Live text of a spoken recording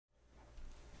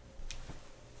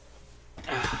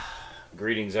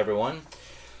Greetings, everyone.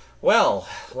 Well,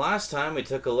 last time we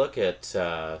took a look at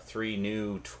 3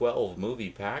 new 12 movie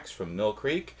packs from Mill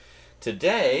Creek.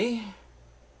 Today,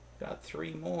 got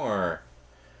 3 more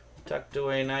tucked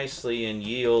away nicely in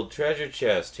ye olde treasure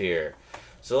chest here.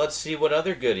 So let's see what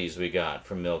other goodies we got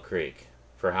from Mill Creek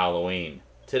for Halloween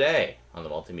today on the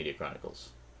Multimedia Chronicles.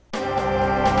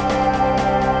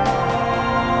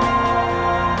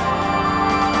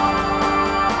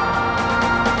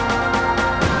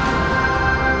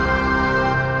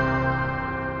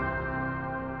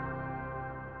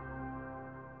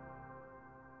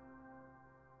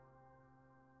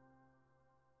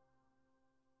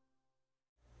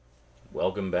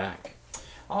 Welcome back.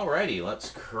 Alrighty, let's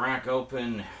crack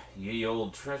open ye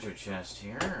olde treasure chest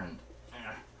here, and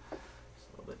it's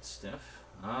a little bit stiff.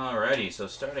 Alrighty, so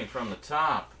starting from the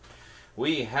top,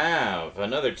 we have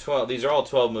another 12. These are all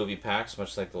 12 movie packs,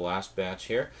 much like the last batch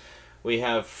here. We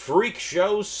have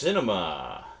Freakshow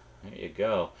Cinema. There you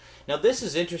go. Now this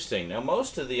is interesting. Now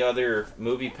most of the other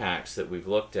movie packs that we've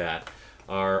looked at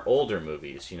are older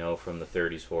movies, you know, from the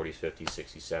 30s, 40s, 50s,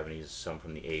 60s, 70s, some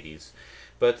from the 80s.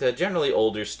 But generally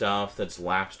older stuff that's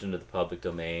lapsed into the public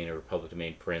domain or public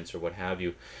domain prints or what have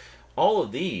you. All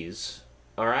of these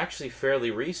are actually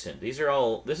fairly recent.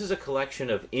 This is a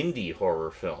collection of indie horror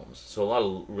films. So a lot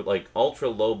of like ultra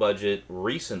low budget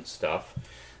recent stuff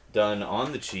done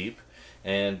on the cheap,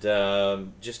 and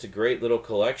just a great little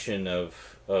collection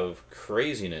of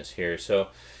craziness here. So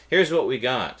here's what we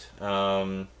got.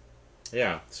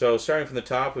 Yeah, so starting from the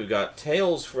top, we've got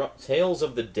Tales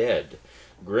of the Dead.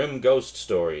 Grim ghost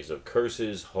stories of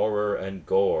curses, horror, and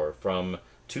gore from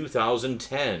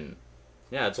 2010.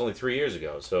 Yeah, it's only 3 years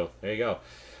ago, so there you go.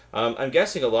 I'm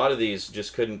guessing a lot of these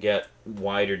just couldn't get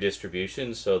wider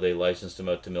distribution, so they licensed them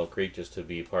out to Mill Creek just to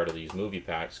be part of these movie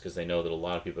packs, because they know that a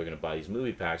lot of people are going to buy these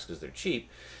movie packs because they're cheap,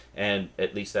 and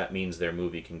at least that means their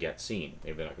movie can get seen.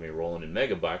 Maybe they're not going to be rolling in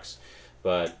mega bucks,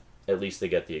 but at least they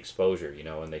get the exposure, you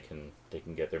know, and they can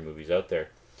get their movies out there.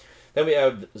 Then we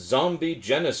have Zombie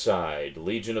Genocide,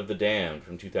 Legion of the Damned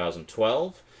from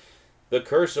 2012. The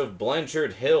Curse of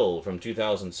Blanchard Hill from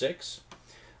 2006.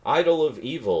 Idol of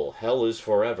Evil, Hell is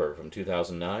Forever from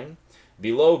 2009.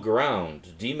 Below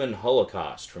Ground, Demon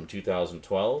Holocaust from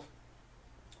 2012.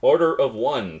 Order of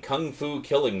One, Kung Fu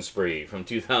Killing Spree from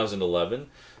 2011.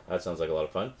 That sounds like a lot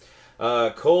of fun.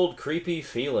 Cold Creepy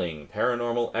Feeling,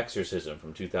 Paranormal Exorcism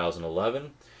from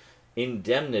 2011.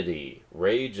 Indemnity,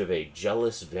 Rage of a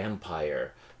Jealous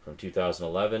Vampire from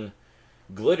 2011.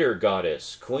 Glitter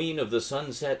Goddess, Queen of the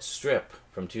Sunset Strip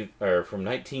from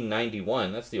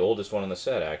 1991. That's the oldest one on the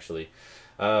set, actually.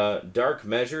 Dark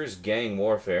Measures, Gang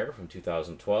Warfare from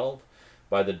 2012.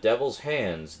 By the Devil's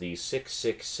Hands, the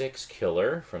 666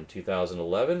 Killer from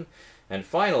 2011. And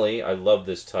finally, I love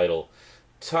this title,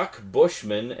 Tuck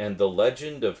Bushman and the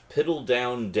Legend of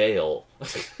Piddledown Dale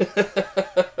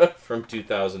from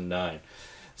 2009.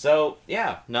 So,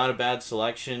 yeah, not a bad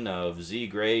selection of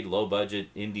Z-grade,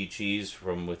 low-budget indie cheese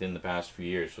from within the past few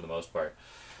years for the most part.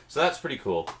 So that's pretty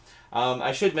cool.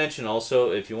 I should mention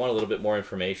also, if you want a little bit more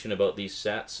information about these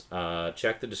sets,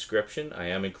 check the description. I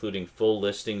am including full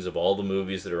listings of all the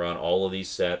movies that are on all of these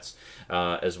sets,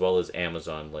 as well as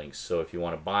Amazon links. So if you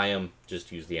want to buy them,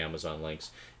 just use the Amazon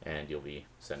links, and you'll be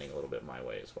sending a little bit my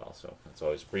way as well. So that's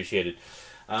always appreciated.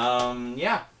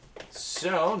 Yeah.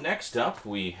 So next up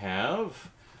we have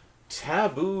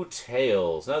Taboo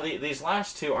Tales. Now these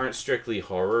last two aren't strictly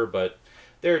horror, but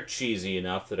they're cheesy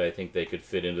enough that I think they could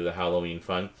fit into the Halloween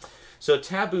fun. So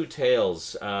Taboo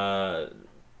Tales, for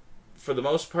the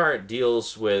most part,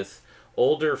 deals with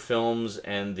older films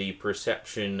and the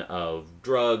perception of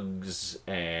drugs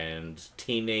and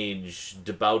teenage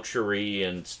debauchery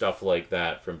and stuff like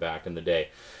that from back in the day.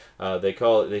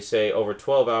 They say over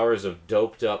 12 hours of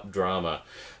doped up drama.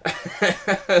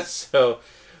 So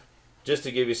just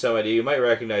to give you some idea, you might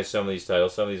recognize some of these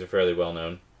titles. Some of these are fairly well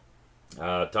known.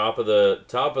 Top of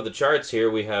the charts here,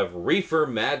 we have Reefer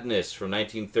Madness from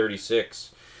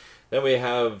 1936. Then we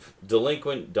have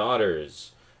Delinquent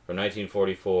Daughters from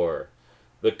 1944.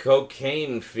 The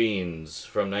Cocaine Fiends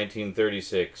from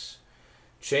 1936.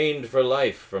 Chained for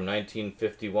Life from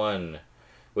 1951,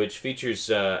 which features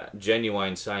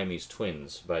genuine Siamese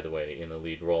twins, by the way, in the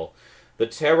lead role. The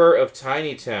Terror of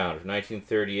Tiny Town from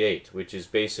 1938, which is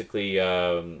basically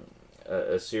a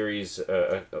series,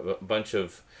 a bunch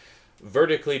of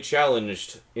vertically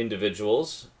challenged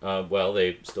individuals, well,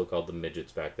 they still called them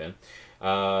midgets back then,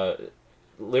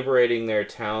 liberating their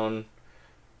town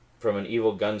from an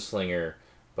evil gunslinger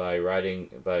by riding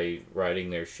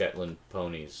their Shetland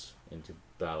ponies into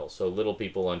battle. So little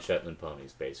people on Shetland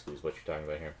ponies, basically, is what you're talking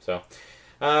about here. So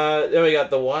Then we got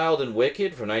The Wild and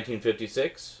Wicked from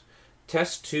 1956.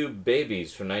 Test Tube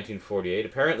Babies from 1948.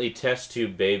 Apparently test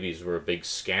tube babies were a big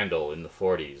scandal in the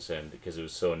 40s and because it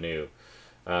was so new.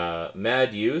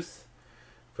 Mad Youth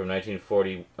from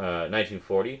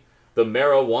 1940. The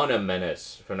Marijuana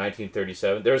Menace from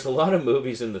 1937. There's a lot of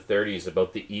movies in the 30s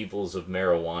about the evils of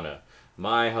marijuana.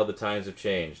 My, how the times have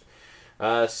changed.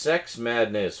 Sex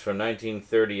Madness from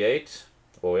 1938.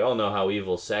 Well, we all know how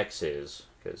evil sex is,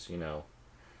 because, you know,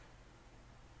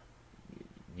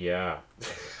 yeah.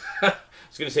 I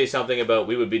was going to say something about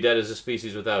we would be dead as a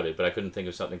species without it, but I couldn't think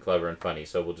of something clever and funny,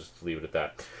 so we'll just leave it at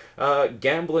that.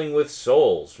 Gambling with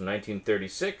Souls from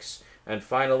 1936. And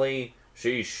finally,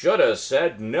 She Shoulda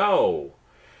Said No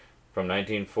from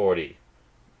 1940.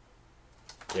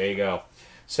 There you go.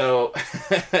 So,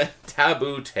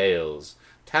 Taboo Tales.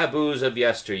 Taboos of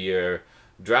yesteryear,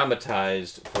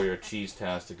 dramatized for your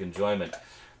cheese-tastic enjoyment.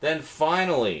 Then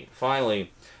finally,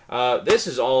 this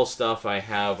is all stuff I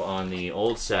have on the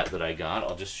old set that I got.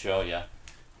 I'll just show you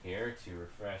here to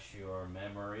refresh your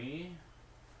memory.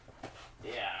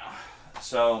 Yeah.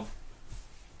 So,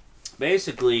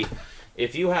 basically,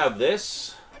 if you have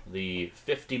this, the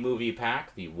 50 movie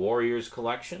pack, the Warriors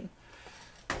collection,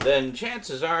 then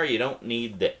chances are you don't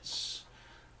need this.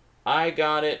 I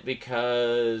got it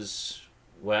because,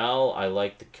 well, I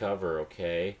like the cover,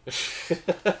 okay?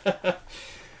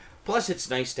 Plus,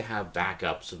 it's nice to have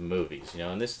backups of movies, you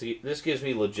know, and this gives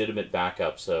me legitimate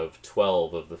backups of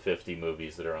 12 of the 50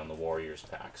 movies that are on the Warriors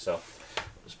pack. So,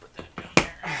 let's put that down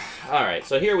there. All right,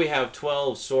 so here we have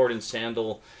 12 sword and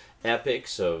sandal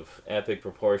epics of epic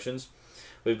proportions.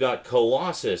 We've got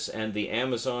Colossus and the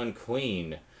Amazon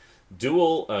Queen.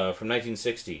 Duel from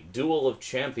 1960. Duel of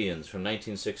Champions from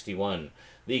 1961.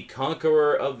 The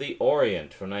Conqueror of the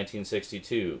Orient from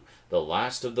 1962. The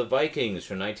Last of the Vikings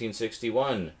from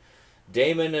 1961.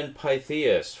 Damon and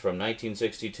Pythias from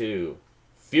 1962.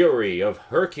 Fury of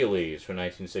Hercules from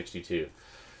 1962.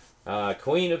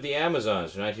 Queen of the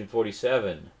Amazons from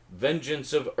 1947.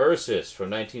 Vengeance of Ursus from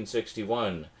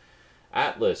 1961.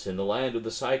 Atlas in the Land of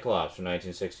the Cyclops from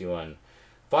 1961.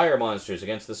 Fire Monsters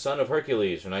Against the Son of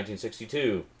Hercules from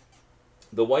 1962.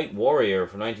 The White Warrior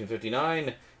from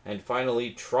 1959. And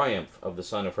finally, Triumph of the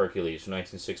Son of Hercules from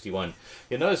 1961.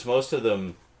 You'll notice most of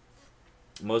the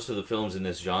films in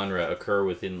this genre occur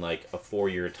within like a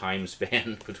 4-year time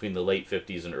span between the late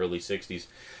 50s and early 60s.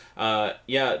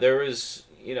 Yeah,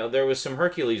 there was some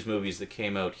Hercules movies that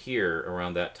came out here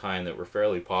around that time that were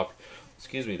fairly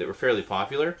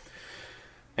popular.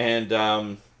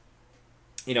 And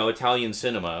you know, Italian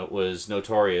cinema was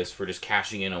notorious for just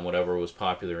cashing in on whatever was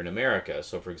popular in America.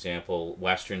 So, for example,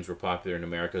 Westerns were popular in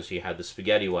America, so you had the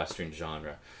spaghetti Western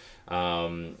genre.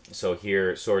 So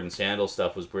here, sword and sandal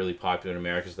stuff was really popular in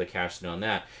America, so they cashed in on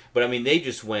that. But, I mean, they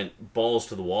just went balls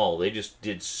to the wall. They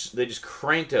just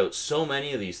cranked out so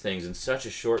many of these things in such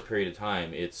a short period of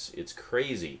time. It's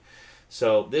crazy.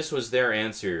 So this was their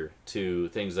answer to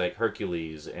things like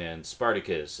Hercules and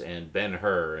Spartacus and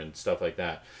Ben-Hur and stuff like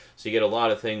that. So you get a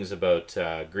lot of things about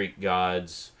Greek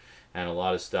gods and a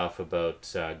lot of stuff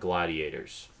about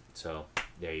gladiators. So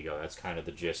there you go. That's kind of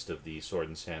the gist of the sword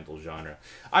and sandal genre.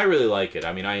 I really like it.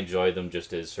 I mean, I enjoy them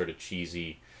just as sort of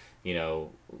cheesy, you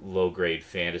know, low-grade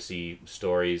fantasy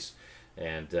stories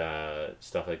and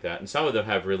stuff like that. And some of them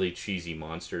have really cheesy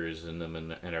monsters in them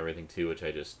and everything too, which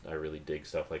I really dig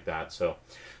stuff like that. So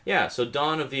yeah, so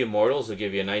Dawn of the Immortals will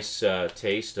give you a nice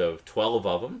taste of 12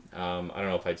 of them. I don't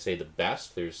know if I'd say the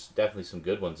best. There's definitely some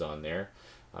good ones on there.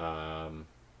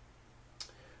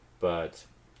 But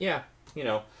yeah, you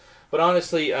know. But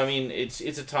honestly, I mean, it's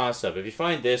a toss-up. If you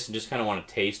find this and just kind of want a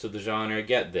taste of the genre,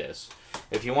 get this.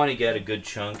 If you want to get a good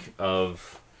chunk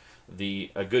of the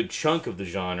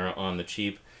genre on the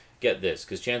cheap, get this,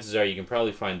 because chances are you can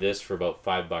probably find this for about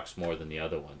 $5 more than the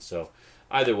other one. So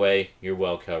either way, you're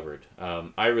well covered.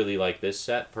 I really like this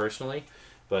set personally,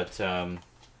 but I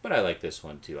like this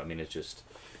one too. I mean, it's just,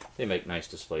 they make nice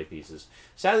display pieces.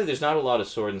 Sadly, there's not a lot of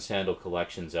sword and sandal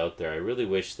collections out there. I really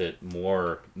wish that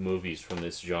more movies from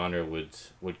this genre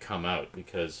would come out,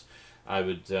 because I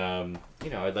would, you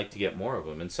know, I'd like to get more of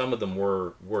them. And some of them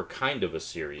were kind of a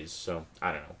series, so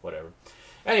I don't know, whatever.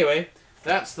 Anyway,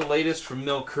 that's the latest from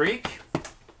Mill Creek.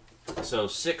 So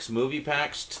 6 movie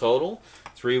packs total.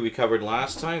 3 we covered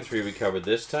last time, 3 we covered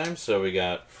this time. So we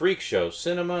got Freakshow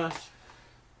Cinema,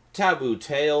 Taboo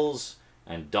Tales,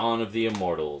 and Dawn of the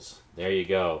Immortals. There you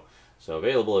go. So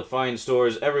available at fine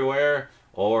stores everywhere,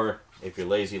 or if you're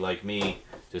lazy like me,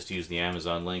 just use the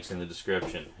Amazon links in the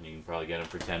description, and you can probably get them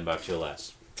for $10 or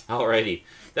less. Alrighty,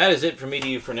 that is it from me to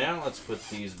you for now. Let's put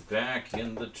these back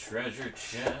in the treasure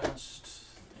chest.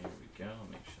 There we go.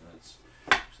 Make sure that's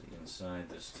inside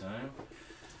this time.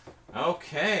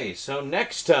 Okay, so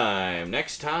next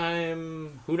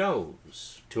time, who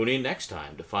knows? Tune in next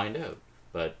time to find out.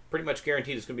 But pretty much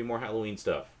guaranteed it's going to be more Halloween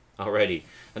stuff. Alrighty.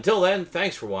 Until then,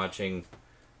 thanks for watching,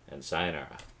 and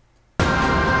sayonara.